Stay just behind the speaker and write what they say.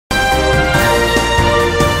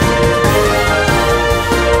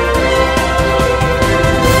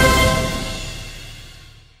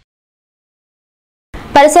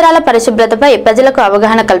పరిసరాల పరిశుభ్రతపై ప్రజలకు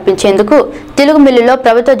అవగాహన కల్పించేందుకు తెలుగుమిల్లులో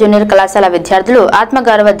ప్రభుత్వ జూనియర్ కళాశాల విద్యార్థులు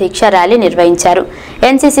ఆత్మగౌరవ దీక్ష ర్యాలీ నిర్వహించారు.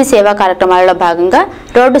 ఎన్సీసీ సేవా కార్యక్రమాలలో భాగంగా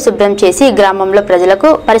రోడ్డు శుభ్రం చేసి గ్రామంలో ప్రజలకు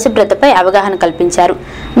పరిశుభ్రతపై అవగాహన కల్పించారు.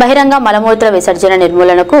 బహిరంగ మలమూత్ర విసర్జన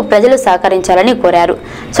నిర్మూలనకు ప్రజలు సహకరించాలని కోరారు.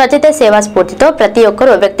 స్వచ్ఛత సేవా స్ఫూర్తితో ప్రతి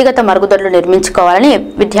ఒక్కరూ వ్యక్తిగత మరుగుదొడ్లు నిర్మించుకోవాలని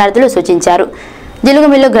విద్యార్థులు సూచించారు.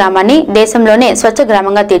 జిలుగుమిల్లు గ్రామాన్ని దేశంలోనే స్వచ్ఛ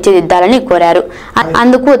గ్రామంగా తీర్చిదిద్దాలని కోరారు.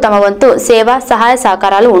 అందుకు తమ వంతు సేవ సహాయ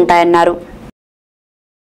సహకారాలు ఉంటాయన్నారు.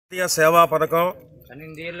 సేవా పథకం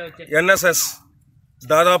ఎన్ఎస్ఎస్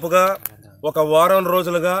దాదాపుగా ఒక వారం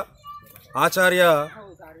రోజులుగా ఆచార్య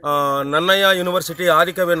నన్నయ్య యూనివర్సిటీ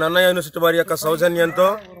ఆదికవి నన్నయ్య యూనివర్సిటీ వారి యొక్క సౌజన్యంతో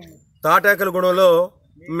తాటాకలగూడెంలో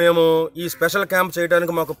మేము ఈ స్పెషల్ క్యాంప్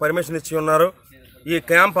చేయడానికి మాకు పర్మిషన్ ఇచ్చి ఉన్నారు. ఈ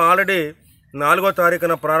క్యాంప్ ఆల్రెడీ 4వ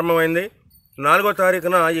తారీఖున ప్రారంభమైంది. 4వ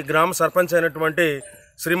తారీఖున ఈ గ్రామ సర్పంచ్ అయినటువంటి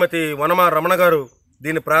శ్రీమతి వనమా రమణ గారు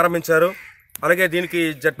దీన్ని ప్రారంభించారు. అలాగే దీనికి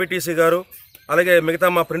జడ్పీటీసీ గారు అలాగే మిగతా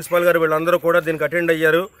మా ప్రిన్సిపాల్ గారు వీళ్ళందరూ కూడా దీనికి అటెండ్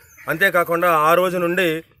అయ్యారు. అంతేకాకుండా ఆ రోజు నుండి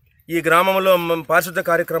ఈ గ్రామంలో పారిశుద్ధ్య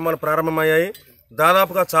కార్యక్రమాలు ప్రారంభమయ్యాయి.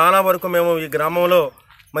 దాదాపుగా చాలా వరకు మేము ఈ గ్రామంలో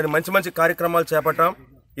మరి మంచి కార్యక్రమాలు చేపట్టాం.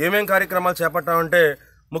 ఏమేం కార్యక్రమాలు చేపట్టామంటే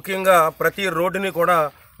ముఖ్యంగా ప్రతి రోడ్డుని కూడా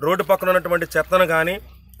రోడ్డు పక్కన ఉన్నటువంటి చెత్తను కానీ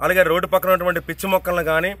అలాగే రోడ్డు పక్కన ఉన్నటువంటి పిచ్చి మొక్కలను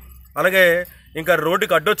కానీ అలాగే ఇంకా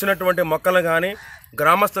రోడ్డుకి అడ్డొచ్చినటువంటి మొక్కలు కానీ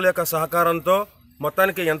గ్రామస్తుల యొక్క సహకారంతో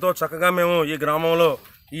మొత్తానికి ఎంతో చక్కగా మేము ఈ గ్రామంలో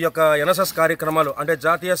ఈ యొక్క ఎన్ఎస్ఎస్ కార్యక్రమాలు అంటే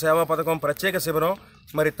జాతీయ సేవా పథకం ప్రత్యేక శిబిరం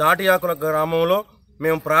మరి తాటియాకుల గ్రామంలో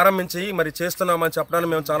మేము ప్రారంభించి మరి చేస్తున్నామని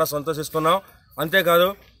చెప్పడానికి మేము చాలా సంతోషిస్తున్నాం. అంతేకాదు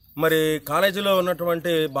మరి కాలేజీలో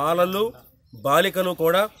ఉన్నటువంటి బాలికలు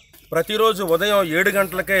కూడా ప్రతిరోజు ఉదయం 7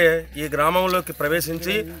 గంటలకే ఈ గ్రామంలోకి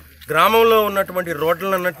ప్రవేశించి గ్రామంలో ఉన్నటువంటి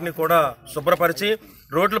రోడ్లన్నింటినీ కూడా శుభ్రపరిచి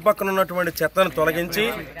రోడ్ల పక్కన ఉన్నటువంటి చెత్తను తొలగించి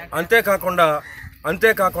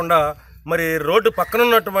అంతేకాకుండా మరి రోడ్డు పక్కన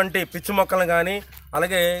ఉన్నటువంటి పిచ్చి మొక్కలను కానీ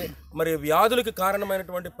అలాగే మరి వ్యాధులకు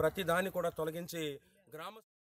కారణమైనటువంటి ప్రతి దాన్ని కూడా తొలగించి గ్రామ